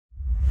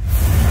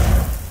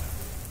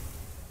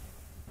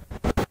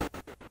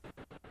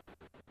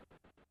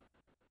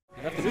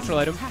neutral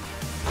item.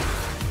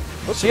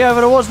 See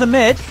over towards the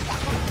mid.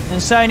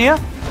 Insania.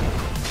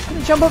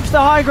 Gonna jump up to the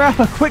high ground,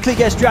 quickly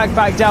gets dragged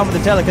back down with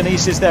the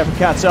telekinesis there from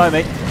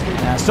Katsomi.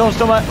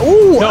 Stormstormer.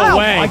 Ooh, no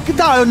way.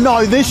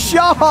 No, the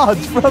shard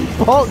from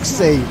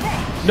Boxy.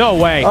 No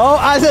way. Oh,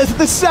 and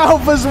the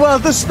self as well.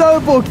 The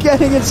snowball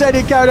getting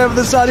Insania carried over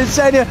the side.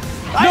 Insania.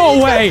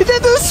 No way. He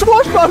did the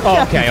swashbuckle.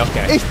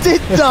 Okay. He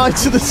did die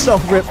to the soul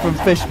rip from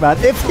Fishman.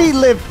 If he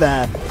lived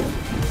there,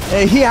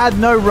 he had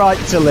no right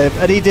to live,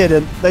 and he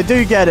didn't. They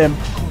do get him.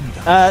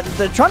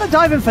 They're trying to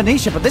dive in for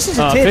Nisha, but this is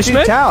a tier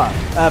 2 tower.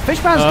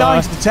 Fishman's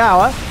going to the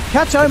tower.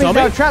 Katsomi's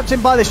now trapped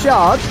in by the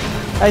shards.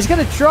 He's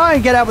going to try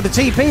and get out with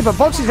the TP, but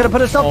Boxy's going to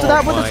put a stop to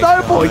that with the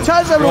snowball. He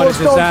turns over towards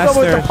Stormstorm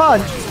with the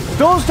punch.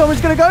 Stormstorm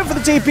is going to go for the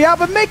TP out,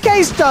 but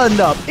Mickey's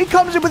turned up. He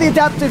comes in with the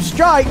adaptive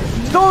strike.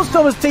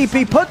 Stormstorm's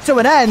TP put to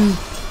an end.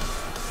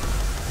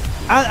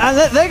 And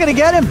they're going to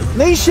get him.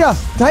 Nisha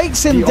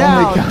takes him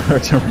down. The only counter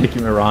to Ricky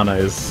Mirana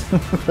is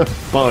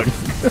bug.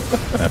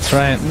 That's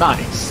right.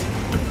 Nice.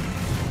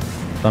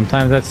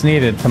 Sometimes that's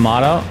needed.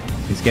 Tomato,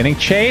 he's getting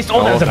chased.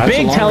 Oh, that's a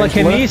big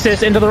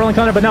telekinesis into the rolling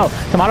thunder, but no.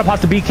 Tomato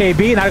pops the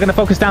BKB. Now they're going to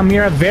focus down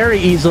Mira very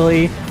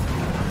easily.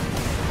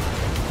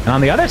 And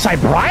on the other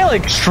side, Bryle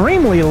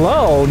extremely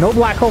low. No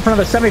black hole for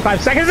another 75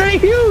 seconds. And a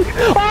huge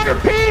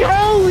RP.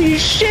 Holy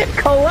shit.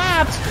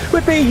 Collapse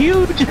with a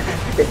huge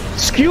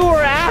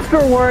skewer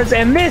afterwards.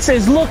 And this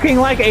is looking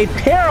like a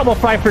terrible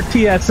fight for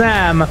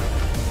TSM.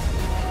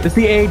 It's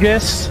the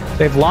Aegis.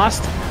 They've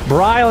lost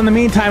Bryle in the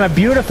meantime. A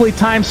beautifully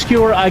timed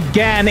skewer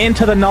again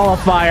into the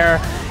nullifier.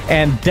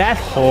 And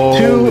death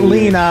to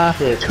Lina.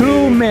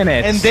 2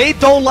 minutes. And they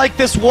don't like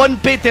this one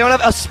bit. They don't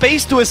have a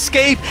space to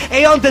escape.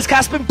 Aeon Disc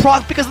has been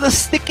procced because of the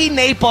sticky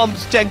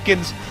napalms,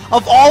 Jenkins.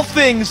 Of all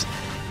things,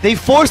 they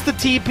force the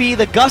TP.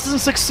 The Gus doesn't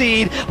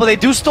succeed, but they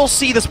do still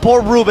see this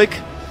poor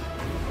Rubik.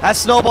 That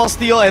snowball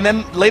steal, and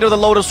then later the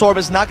Lotus Orb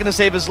is not going to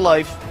save his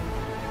life.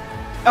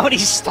 Oh, and he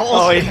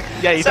stole it.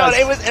 Yeah, he so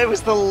does. It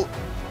was the...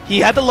 He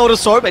had the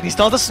Lotus Orb, and he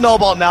still has the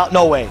snowball now.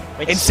 No way.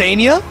 Wait,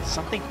 Insania?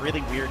 Something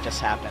really weird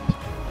just happened.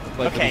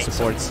 Okay.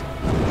 Supports.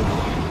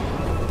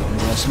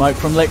 Smoke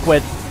from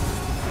Liquid.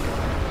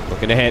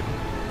 Looking to hit.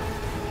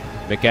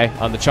 Mickey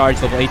on the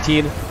charge, level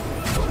 18.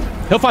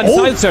 He'll find the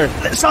silencer.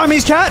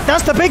 Siamese cat.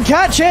 That's the big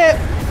catch here.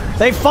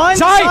 They find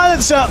the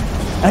silencer.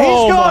 He's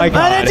gone. My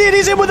God. And indeed,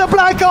 he's in with a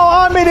black hole.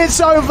 I mean, it's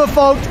over,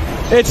 folks.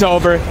 It's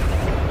over.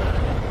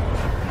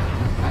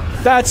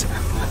 That's...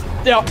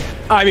 Yeah,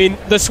 I mean,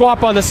 the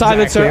swap on the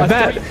silencer.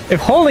 Exactly. If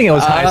holding it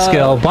was high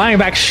skill, buying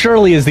back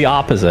surely is the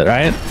opposite,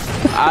 right?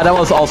 That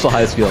was also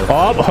high skill.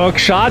 Oh, hook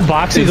shot.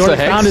 Boxy's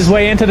already found his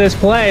way into this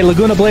play.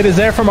 Laguna Blade is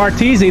there from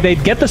Arteezy.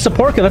 They'd get the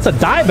support kill. That's a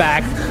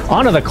dieback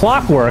onto the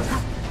clockwork.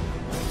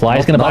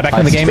 Fly's going to buy back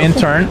in the game in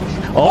turn.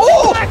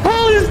 Oh, black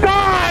hole is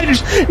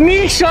dodged!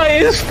 Nisha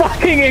is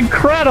fucking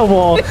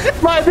incredible.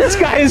 But this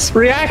guy's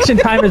reaction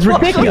time is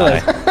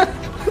ridiculous.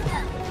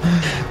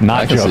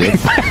 Not joking.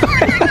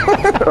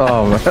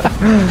 Oh,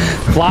 man.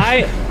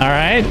 Fly, all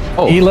right.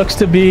 Oh. He looks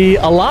to be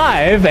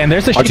alive, and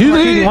there's the sheep.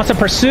 He wants to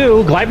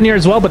pursue Gleipnir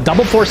as well, but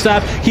double force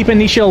up, keeping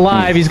Nisha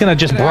alive. He's going to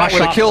just brush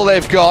with off. the kill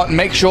they've got and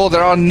make sure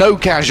there are no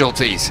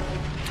casualties.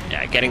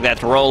 Yeah, getting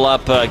that roll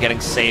up,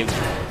 getting saved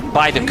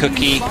by the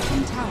cookie.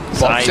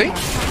 Boxy?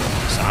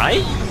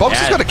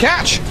 Boxy's got a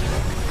catch.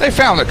 They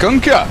found the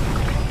Kunkka.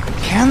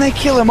 Can they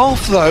kill him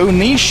off, though?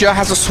 Nisha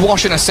has a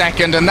swash in a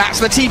second, and that's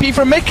the TP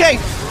from Mickey.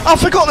 I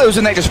forgot there was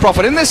a Nature's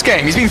Prophet in this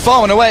game. He's been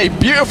farming away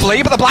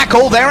beautifully, but the black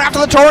hole there after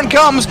the torrent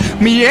comes.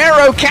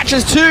 Miero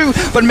catches two,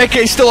 but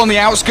Mickey's still on the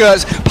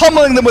outskirts,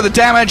 pummeling them with the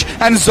damage,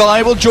 and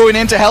Zai will join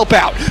in to help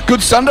out.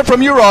 Good sunder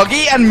from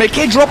Uragi, and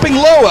Mickey dropping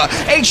lower.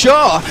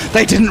 HR,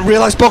 they didn't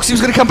realize Boxy was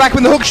going to come back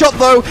with the hook shot,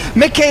 though.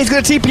 Mickey's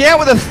going to TP out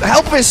with the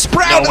help of his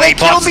Sprout, and they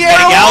killed the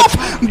arrow off.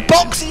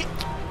 Boxy.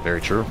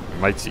 Very true.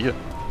 You might see it.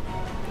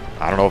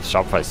 I don't know if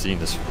Shopify's seeing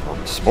this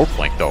smoke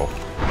flank, though.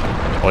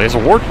 Oh, he has a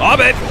ward.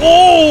 Bobbit!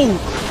 Oh!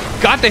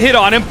 Got the hit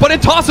on him, but a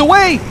toss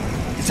away!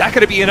 Is that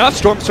going to be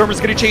enough? Stormstormer's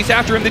going to chase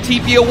after him. The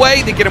TP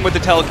away. They get him with the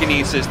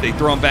telekinesis. They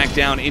throw him back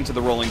down into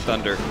the Rolling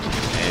Thunder.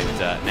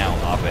 And now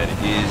Abed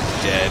is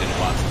dead, and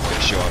Watson's going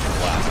to show up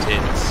for last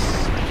hits.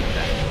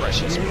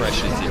 That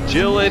precious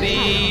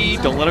agility.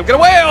 Don't let him get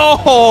away!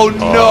 Oh,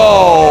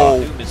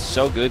 no! Doom is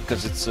so good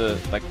because it's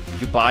like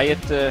you buy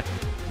it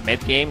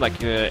mid game,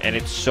 like and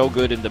it's so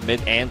good in the mid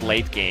and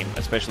late game,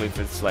 especially if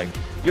it's like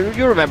you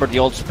remember the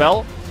old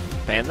spell,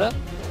 Panda.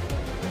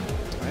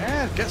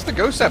 Yeah, gets the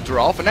Ghost Scepter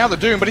off, and now the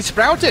Doom, but he's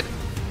sprouted.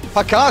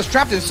 Hakar's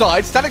trapped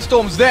inside, Static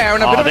Storm's there,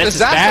 and a bit of a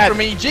disaster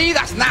from EG.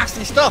 That's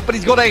nasty stuff, but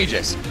he's got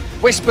Aegis.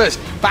 Whispers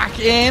back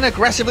in,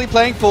 aggressively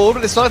playing forward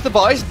with his Scythe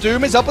device.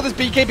 Doom is up with his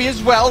BKB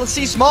as well.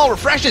 See Small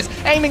refreshes,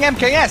 aiming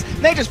MKS.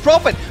 Nature's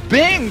Prophet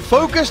being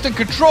focused and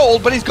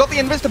controlled, but he's got the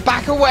invis to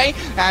back away.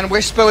 And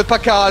Whisper with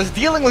Pakaz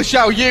dealing with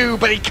Xiao Yu,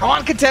 but he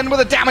can't contend with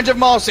the damage of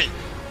Marcy.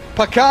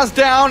 Pakaz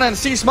down and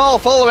See Small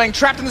following,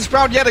 trapped in the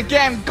Sprout yet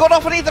again. Got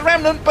off an Ether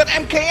Remnant, but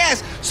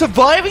MKS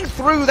surviving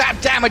through that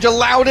damage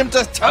allowed him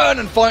to turn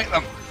and fight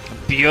them.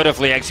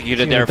 Beautifully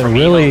executed there They're from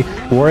really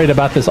worried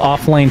about this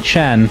off-lane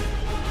Chen.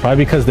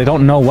 Probably because they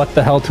don't know what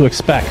the hell to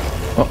expect.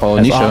 Uh-oh,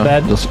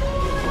 Nisha.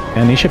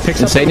 And Nisha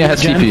picks Insania up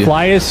has Gen. TP.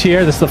 Fly is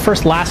here. This is the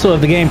first lasso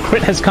of the game.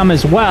 Crit has come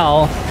as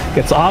well.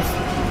 Gets off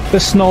the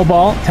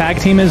snowball. Tag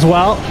team as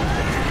well.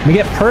 We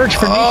get Purge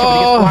for Nisha, but he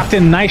gets blocked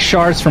in. Nice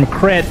shards from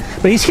Crit.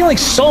 But he's healing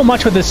so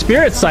much with his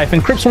Spirit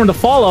Siphon. Cryptsworn to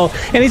follow.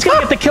 And he's going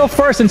to get the kill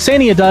first.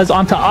 Insania does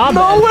onto Abed.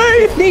 No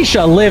way!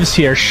 Nisha lives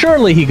here.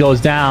 Surely he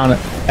goes down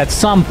at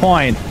some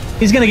point.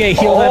 He's going to get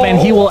healed up, and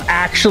he will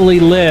actually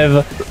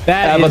live.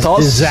 That is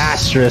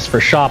disastrous for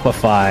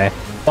Shopify.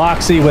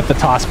 Boxy with the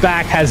toss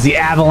back has the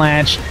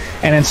avalanche,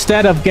 and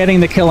instead of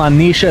getting the kill on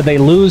Nisha, they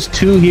lose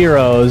 2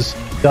 heroes.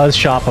 Does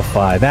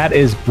Shopify. That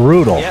is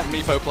brutal. Yeah,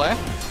 Meepo player.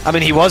 I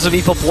mean, he was a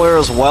Meepo player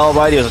as well,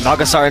 right? He was a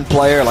Nagasaran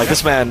player. Like,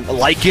 this man,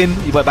 Lycan,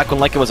 he went back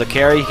when Lycan was a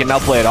carry. He can now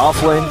play it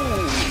off lane.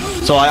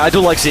 So I do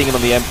like seeing him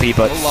on the MP,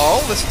 but...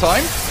 Lol, this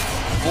time.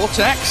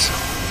 Vortex.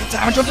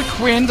 Damage onto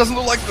Quinn. Doesn't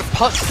look like the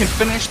puck can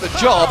finish the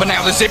job. And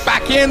now the zip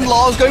back in.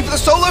 Lol's going for the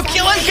solo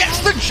kill and gets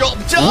the job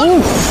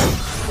done.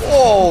 Oof.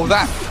 Oh,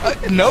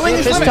 that... knowing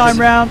his this limits. time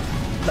round,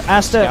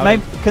 Asta,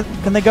 maybe,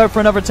 can they go for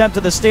another attempt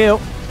at the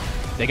steal?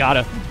 They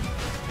gotta.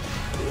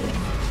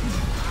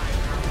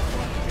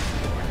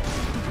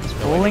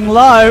 Falling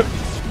low.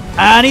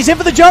 And he's in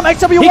for the jump.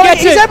 XW1,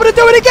 he's able to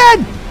do it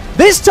again.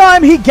 This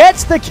time he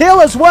gets the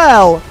kill as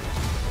well.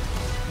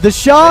 The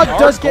shard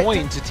does get...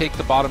 going to take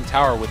the bottom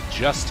tower with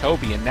just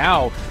Toby, and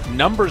now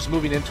numbers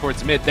moving in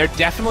towards mid. They're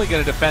definitely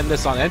going to defend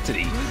this on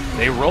Entity.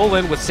 They roll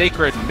in with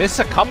Sacred, miss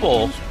a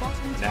couple.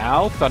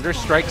 Now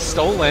Thunderstrike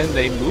stolen.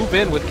 They move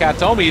in with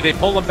Katomi. They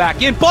pull him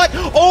back in, but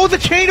oh, the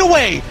chain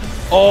away!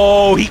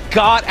 Oh, he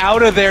got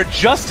out of there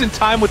just in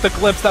time with the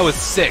glimpse. That was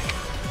sick.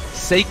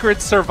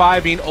 Sacred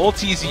surviving.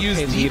 Ulti's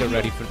used. Heat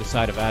already for the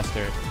side of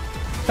Aster.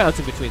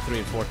 Bouncing between 3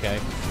 and 4K.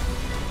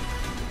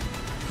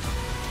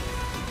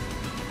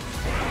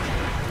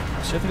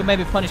 So if we can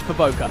maybe punish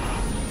Baboka.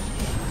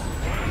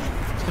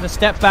 He's going to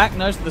step back,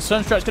 knows that the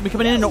Sunstrike's going to be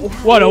coming in.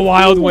 What a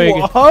wild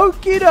wing.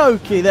 Okie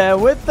dokie there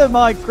with the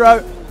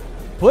micro.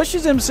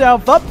 Pushes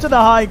himself up to the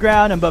high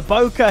ground, and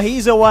Baboka,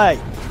 he's away.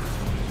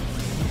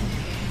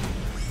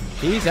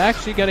 He's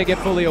actually going to get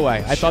fully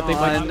away. I thought they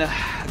might...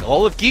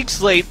 All of Geek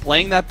Slate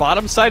playing that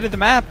bottom side of the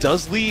map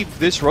does leave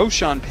this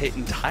Roshan pit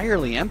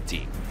entirely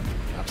empty.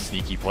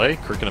 Sneaky play.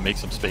 Kirk gonna make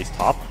some space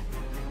top.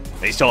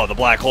 They still have the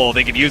black hole.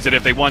 They can use it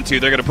if they want to.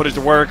 They're going to put it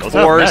to work.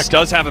 Force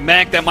does have a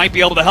mech that might be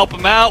able to help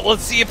him out.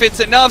 Let's see if it's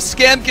enough.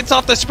 Scam gets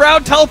off the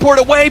Sprout, teleport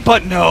away,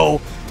 but no.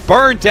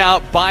 Burned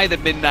out by the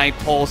Midnight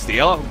Pulse. The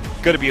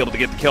going to be able to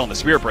get the kill on the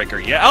Spirit Breaker.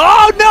 Yeah.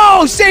 Oh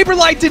no!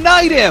 Saberlight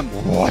denied him.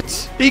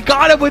 What? He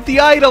got him with the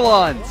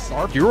Eidolons.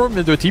 Hero him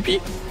into a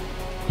TP?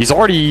 He's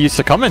already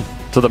succumbing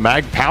to the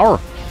mag power.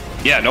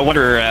 Yeah, no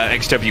wonder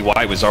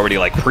XWY was already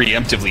like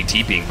preemptively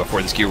TPing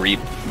before this Q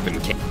even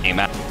came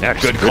out. Yeah,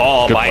 good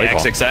call by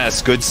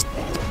XXS. Good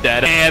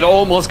dead and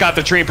almost got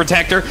the Train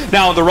Protector.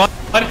 Now on the run,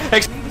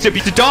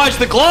 XWY to dodge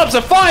the gloves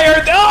of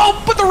fire.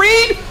 Oh, but the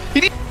read.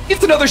 He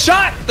needs another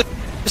shot. The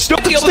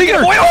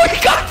Stinger. Oh,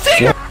 he got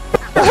Stinger.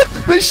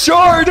 The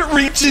shard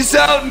reaches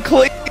out and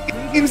claims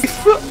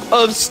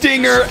of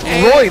Stinger.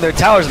 Destroying their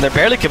towers, and they're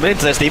barely committing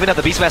to this. They even have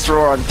the Beastmaster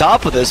Roar on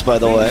top of this, by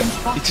the way.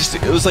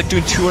 It was like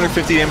doing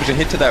 250 damage and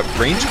hit to that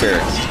range barrier.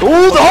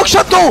 Oh, the hook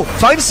shot though!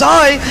 Finds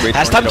Sai.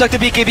 Has time to attack the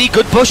BKB.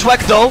 Good bushwhack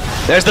though.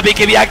 There's the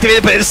BKB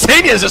activated, but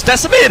Insania is just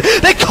decimated.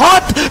 They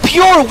caught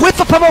Pure with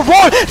the Primal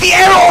Roar. The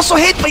arrow also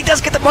hit, but he does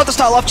get the Mother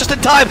Style off just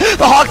in time.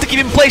 The Hawk to keep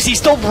him in place. He's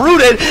still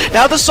rooted,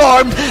 now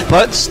disarmed,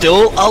 but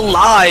still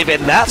alive,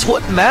 and that's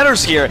what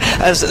matters here.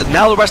 As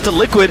now the rest of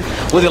Liquid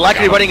with the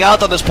Alacrity running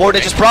out on this poor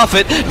Nature's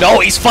Prophet. No,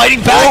 he's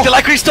fighting back. The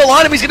Alacrity's still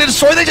on him. He's going to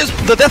destroy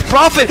the Death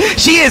Prophet.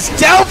 She is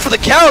down for the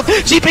count.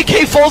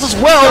 GPK falls as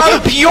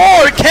well.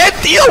 Pure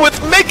can't deal with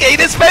Mickey.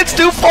 This man's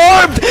too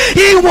farmed.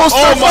 He will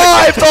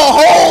survive the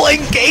whole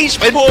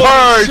engagement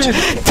purge.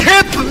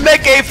 Tip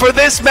Mickey for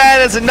this man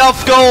is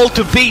enough gold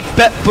to beat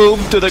Bet Boom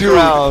to the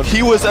ground.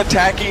 He was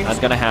attacking. That's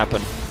gonna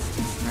happen.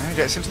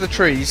 Gets into the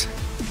trees.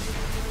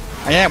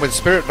 And yeah, with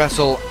Spirit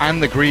Vessel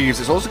and the Greaves,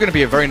 it's also going to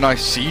be a very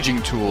nice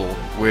sieging tool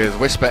with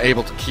Whisper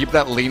able to keep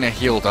that Lina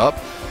healed up.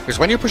 Because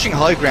when you're pushing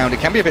high ground, it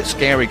can be a bit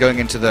scary going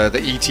into the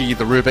ET,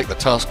 the Rubik, the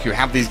Tusk, who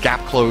have these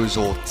gap close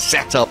or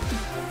setup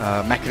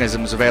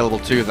mechanisms available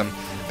to them.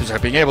 So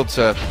being able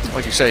to,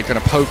 like you say, kind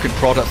of poke and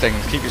prod at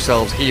things, keep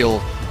yourselves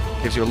healed,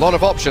 gives you a lot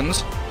of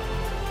options.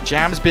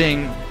 Jams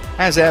being,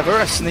 as ever,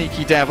 a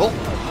sneaky devil,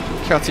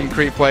 cutting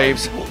creep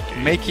waves,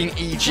 making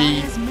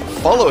EG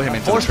follow him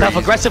into the trees. Force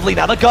aggressively,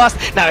 now the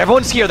Gust, now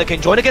everyone's here, they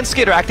can join against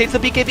Skidder, activates the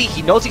BKB,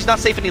 he knows he's not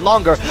safe any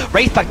longer.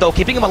 Wraithback though,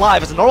 keeping him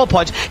alive as a normal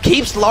punch,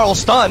 keeps Laurel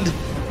stunned.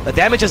 The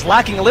damage is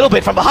lacking a little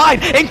bit from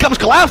behind. In comes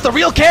Collapse, the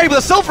real carry with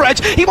a Silver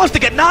Edge. He wants to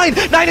get Nine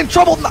in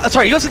trouble.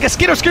 Sorry, he wants to get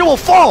Skidder. Skidder will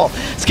fall.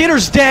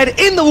 Skidder's dead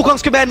in the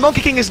Wukong's command.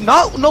 Monkey King is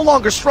no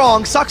longer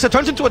strong. Saksa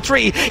turns into a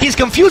tree. He's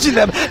confusing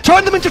them.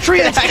 Turn them into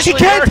trees. He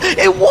can't.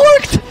 It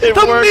worked.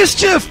 The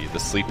mischief. The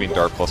Sleeping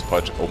Dark plus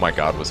Punch. Oh my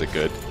God, was it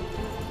good?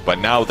 But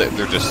now that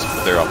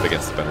they're up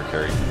against the better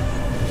carry.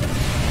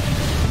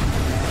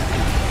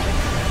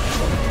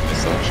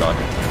 Nice shot.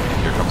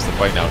 Here comes comes the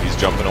fight now. He's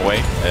jumping away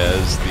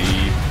as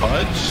the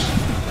Pudge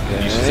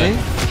uses it.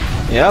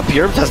 Yeah,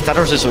 Pure has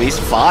Tetris, so he's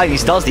fine. He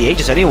still has the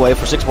Aegis anyway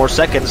for 6 more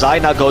seconds. Zai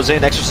now goes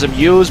in, exorcism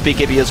used,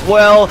 BKB as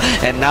well,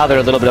 and now they're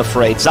a little bit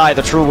afraid. Zai,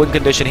 the true win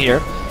condition here.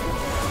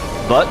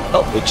 But,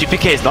 oh,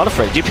 GPK is not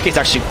afraid. GPK is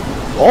actually...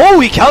 Oh,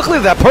 he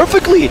calculated that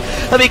perfectly!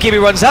 The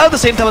BKB runs out at the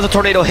same time as the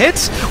tornado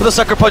hits. With a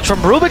sucker punch from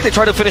Rubik, they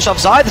try to finish off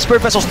Zai. The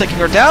Spirit Vessel's taking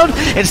her down.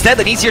 Instead,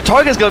 the easier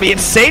target is going to be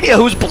Insania,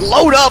 who's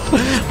blown up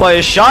by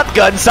a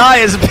shotgun. Zai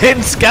has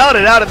been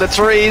scouted out in the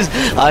trees.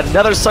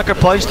 Another sucker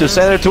punch to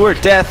send her to her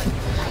death.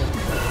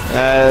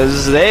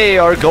 As they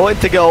are going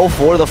to go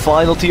for the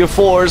final tier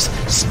 4s,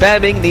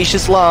 spamming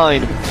Nisha's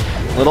line.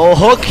 Little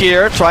hook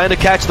here, trying to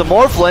catch the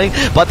Morphling,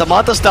 but the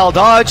Manta style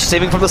dodge,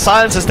 saving from the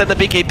silence instead the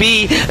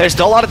BKB. There's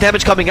still a lot of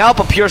damage coming out,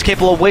 but Pure is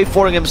capable of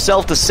wayfaring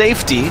himself to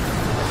safety.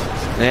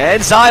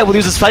 And Zai will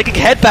use a spiking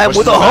headband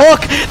with a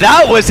hook.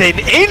 That was an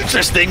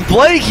interesting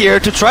play here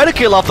to try to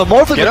kill off the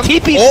Morphling. The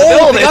TP's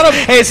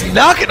it's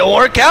not going to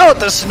work out.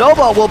 The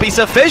snowball will be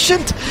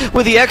sufficient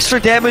with the extra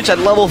damage at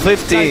level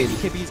 15.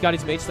 BKB's got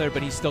his Mage Slayer,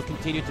 but he's still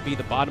continued to be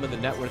the bottom of the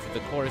net worth of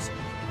the course.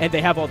 And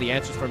they have all the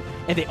answers for him.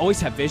 And they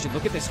always have vision.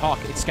 Look at this Hawk.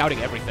 It's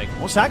scouting everything.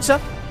 Well,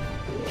 Saxa.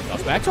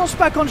 Toss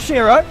back on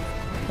Shiro.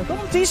 They've got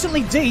him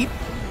decently deep.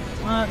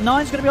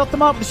 Nine's going to be off the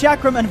mark with the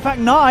Chakram. And in fact,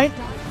 Nine...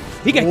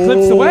 He gets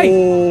clipped away.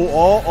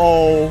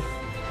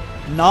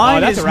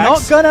 Nine is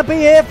not going to be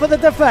here for the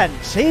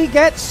defense. He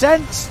gets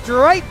sent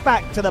straight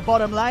back to the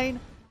bottom lane.